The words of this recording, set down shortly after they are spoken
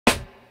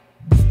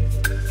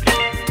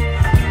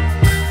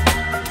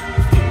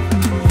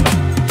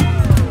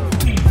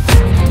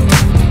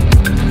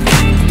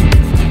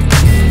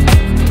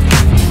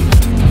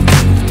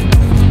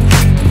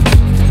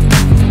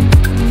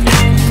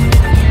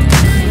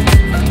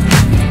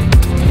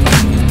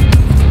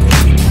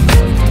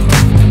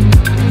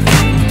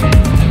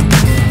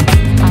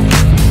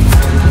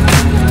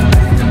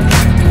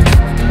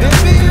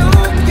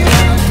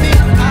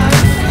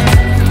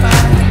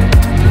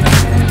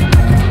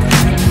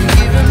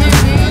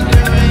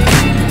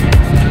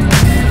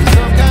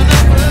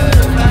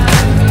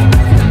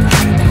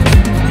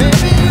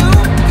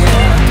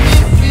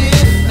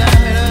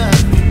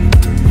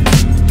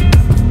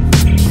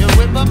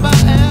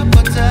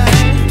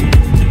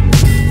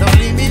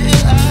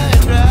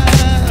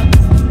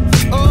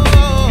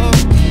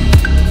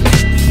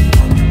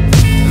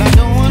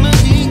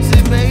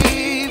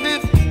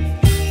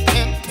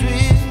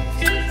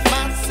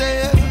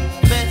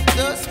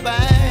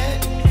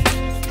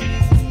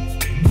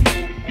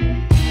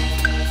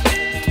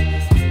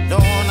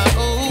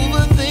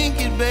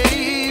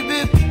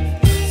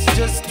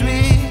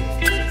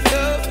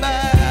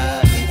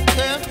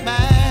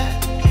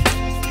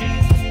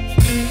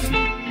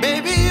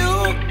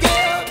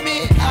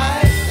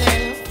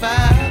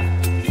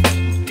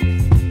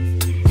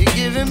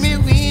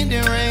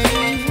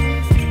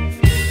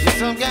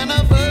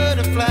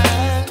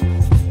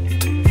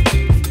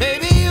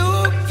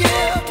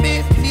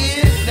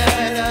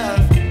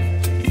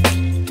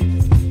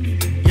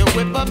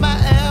up my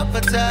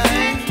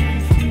appetite.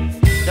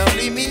 Don't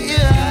leave me here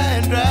high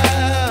and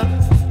dry.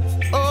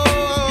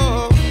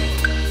 Oh,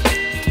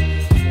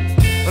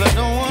 but I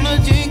don't wanna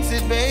jinx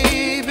it,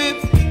 baby.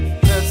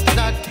 Let's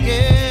not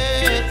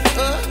get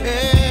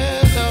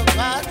ahead of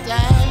my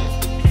time.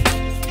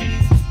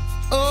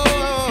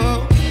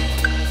 Oh,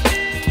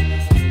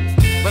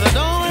 but I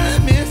don't wanna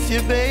miss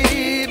you,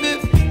 baby.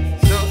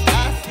 So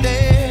I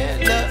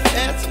stand up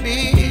and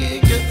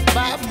speak just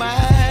my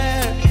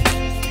mind.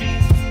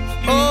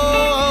 Oh.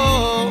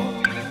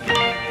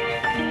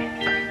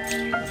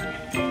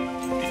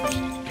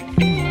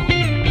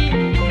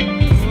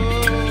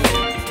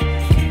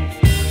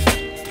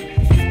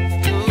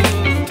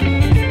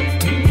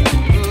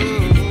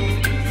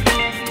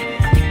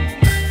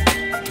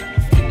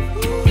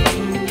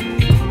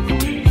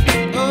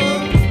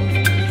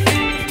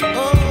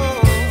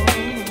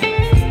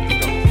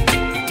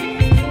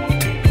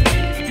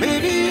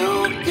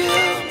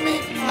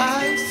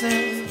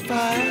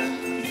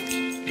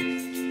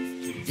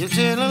 You're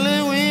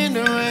chilling when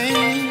the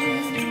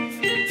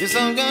rain. You're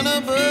some kind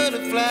of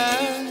butterfly.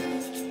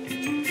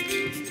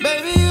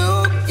 Baby, you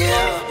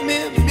give me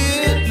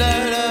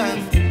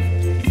midnight.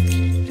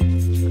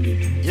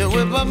 You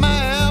whip up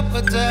my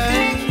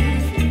appetite.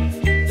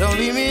 Don't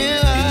leave me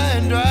here high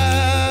and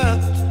dry.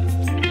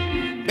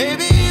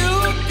 Baby, you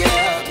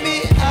give me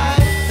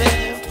ice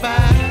and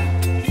fire.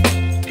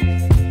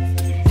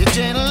 You're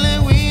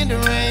channeling wind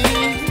and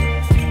rain.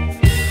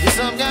 You're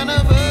some kind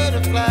of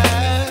butterfly.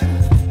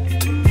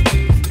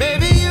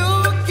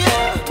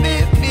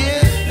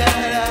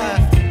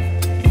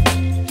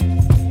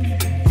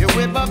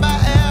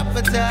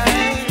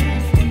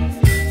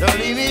 Don't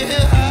leave me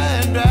here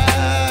high and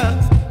dry.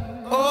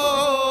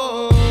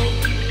 Oh,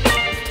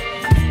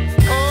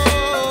 oh,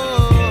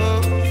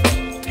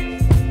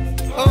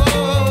 oh,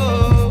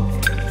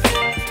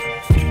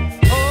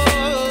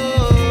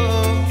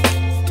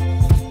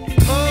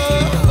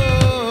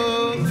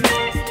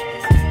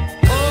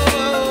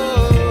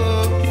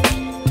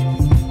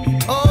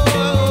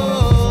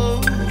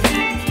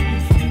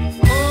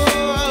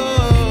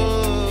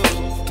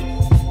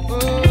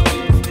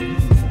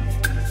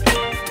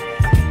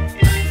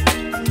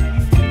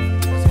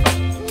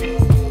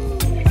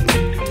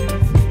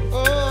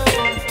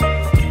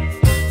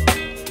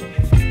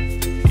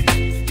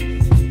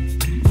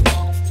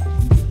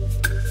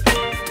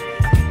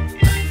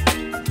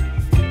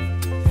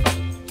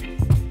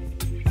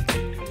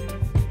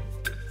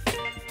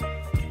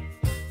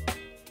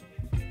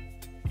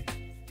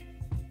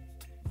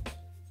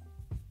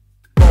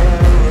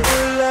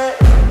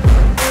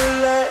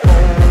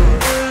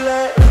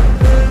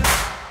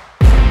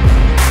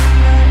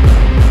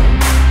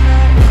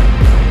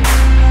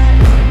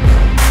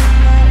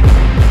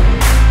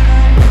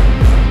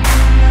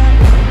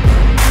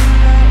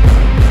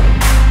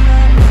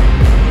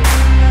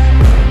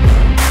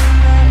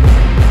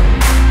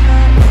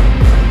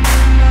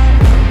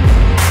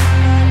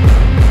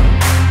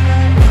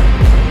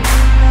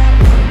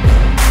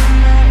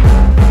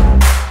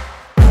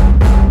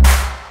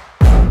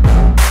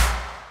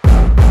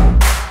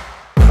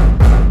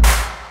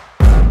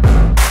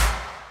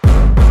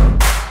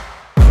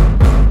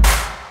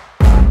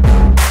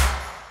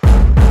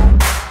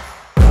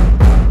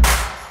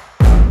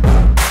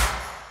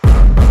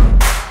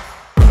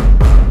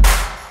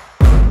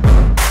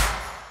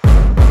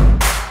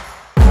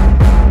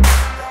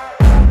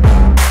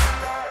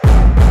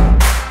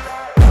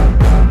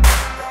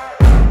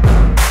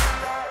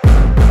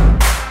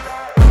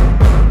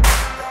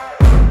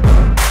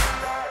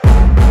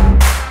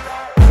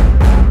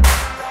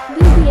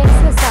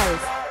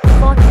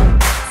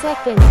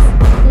 seconds.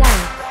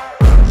 Plank.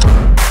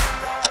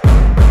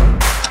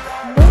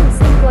 Don't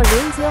sink or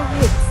raise your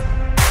hips.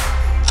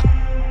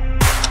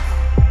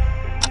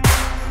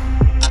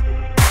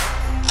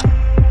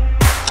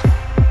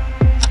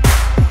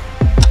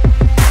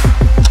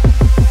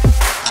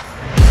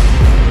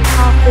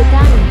 Half the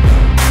time.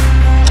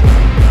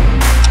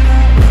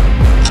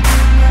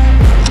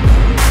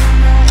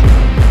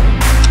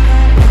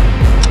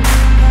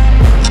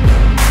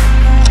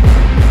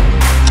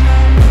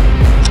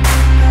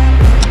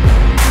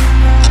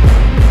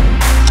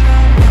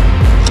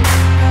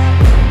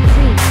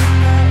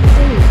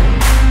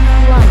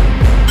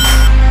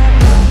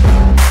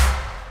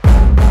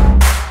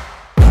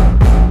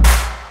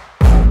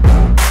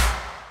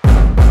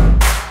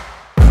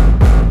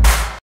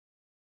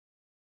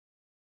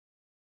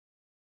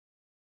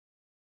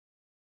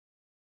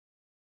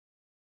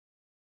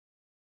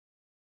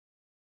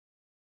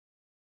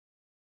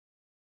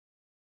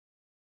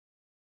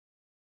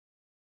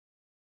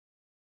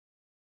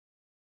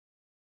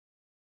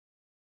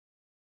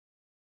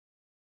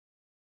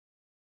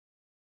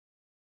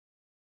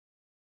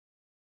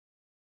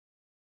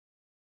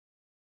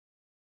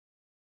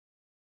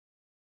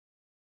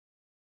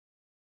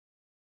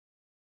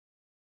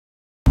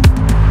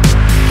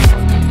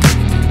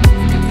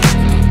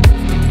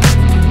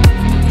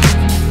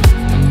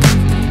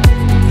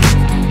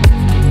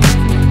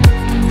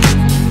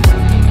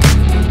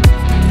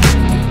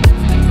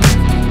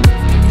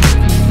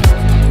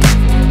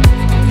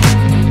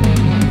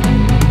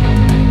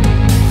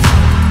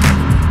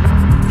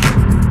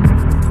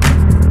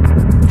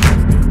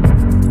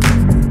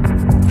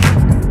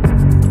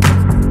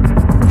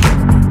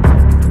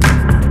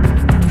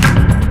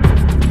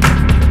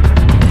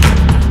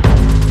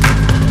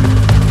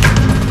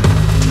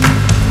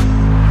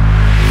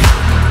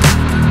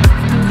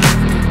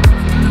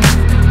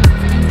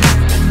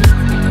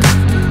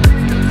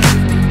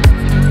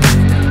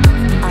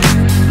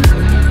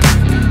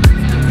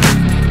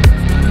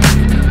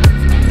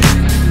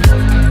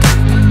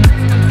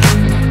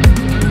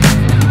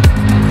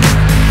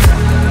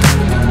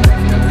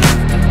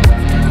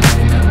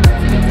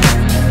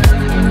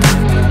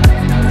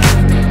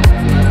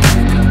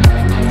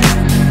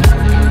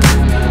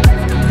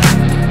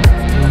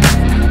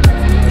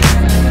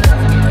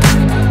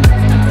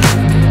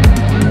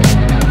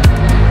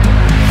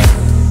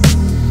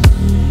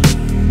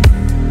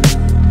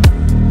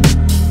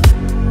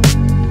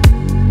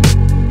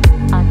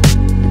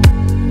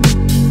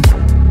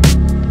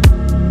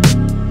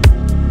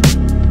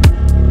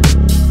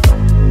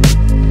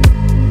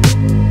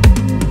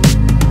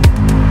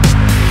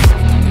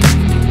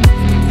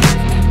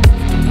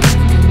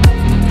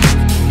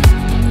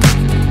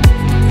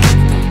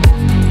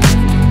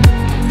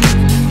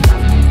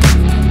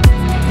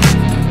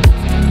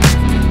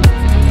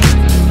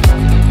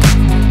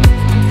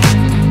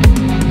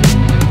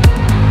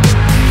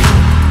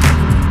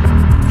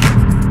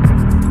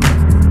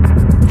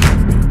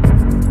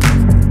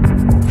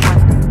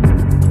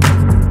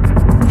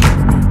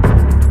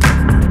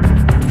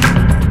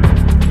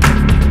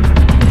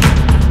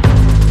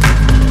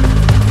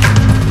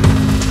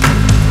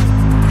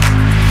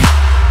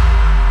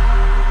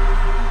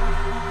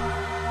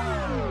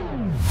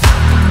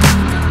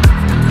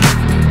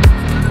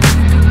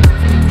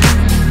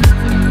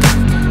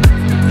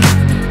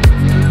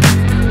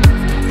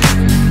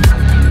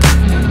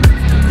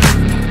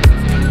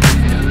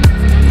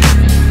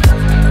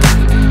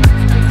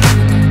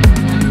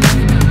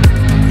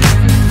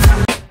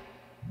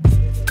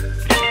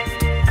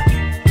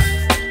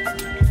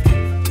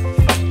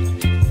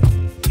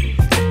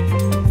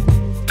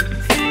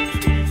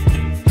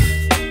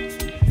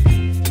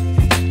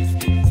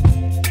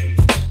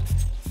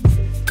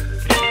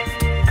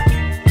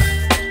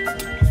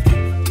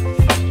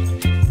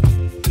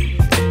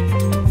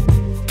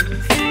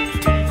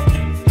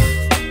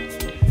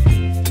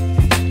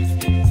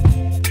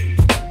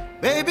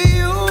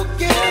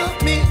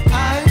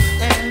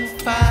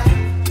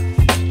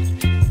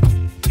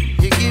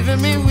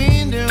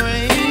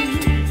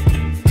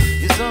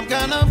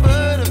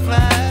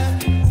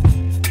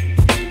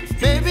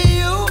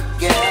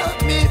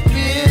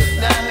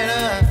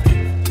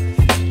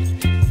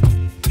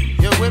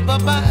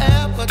 up my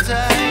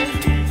appetite.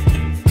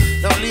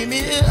 Don't leave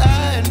me here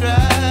high and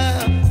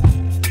dry.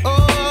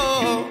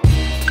 Oh,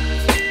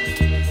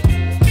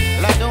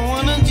 well, I don't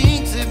wanna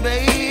jinx it,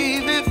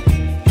 baby,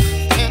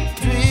 and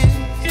twist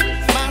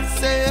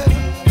myself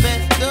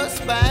at the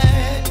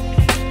spine.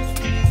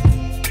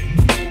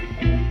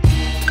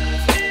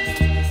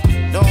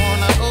 Don't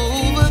wanna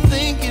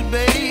overthink it,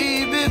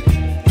 baby.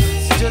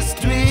 It's just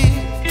twist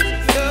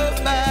your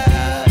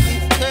body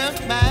and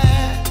mine.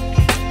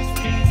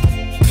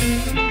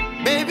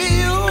 Baby,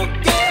 you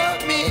give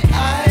me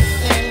ice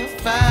and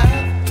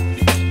fire.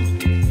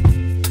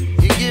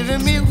 You're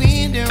giving me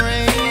wind and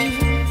rain.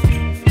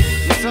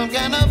 You're some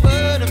kind of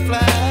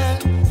butterfly.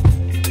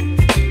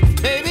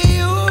 Baby,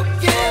 you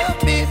give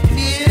me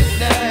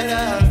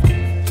midnight.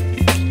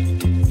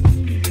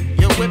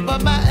 You whip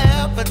up my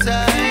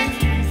appetite.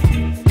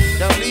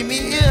 Don't leave me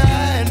here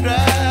high and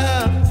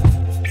dry.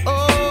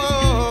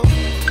 Oh,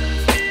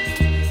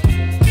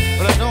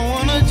 but I don't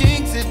wanna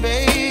jinx it,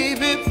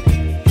 baby.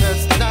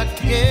 Let's not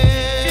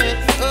get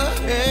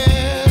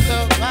ahead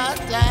of my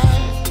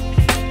time.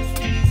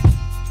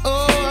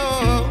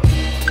 Oh,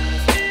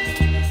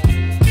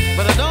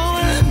 but I don't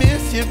wanna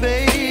miss you,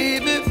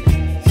 baby.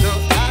 So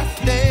I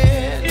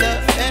stand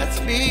up and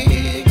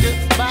speak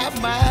my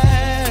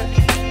mind.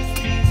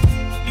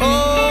 Oh.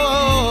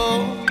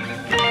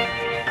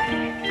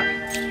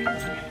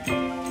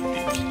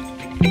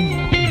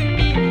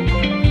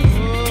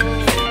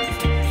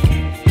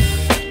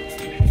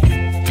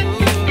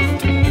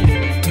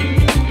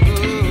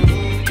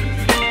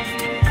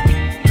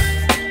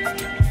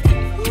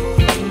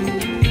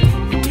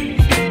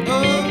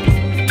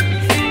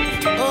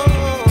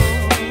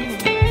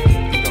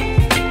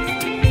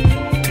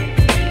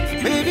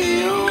 Baby,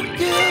 you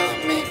give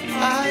me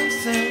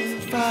ice and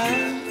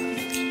fire.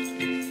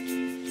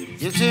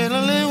 You're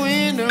chilling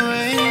wind and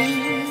rain.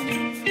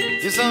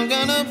 You're some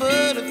kind of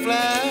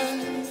butterfly.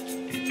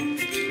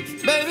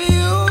 Baby,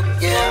 you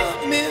give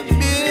me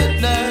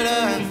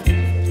midnight.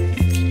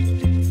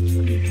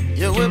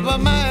 You whip up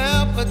my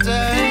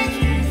appetite.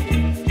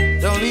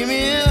 Don't leave me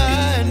here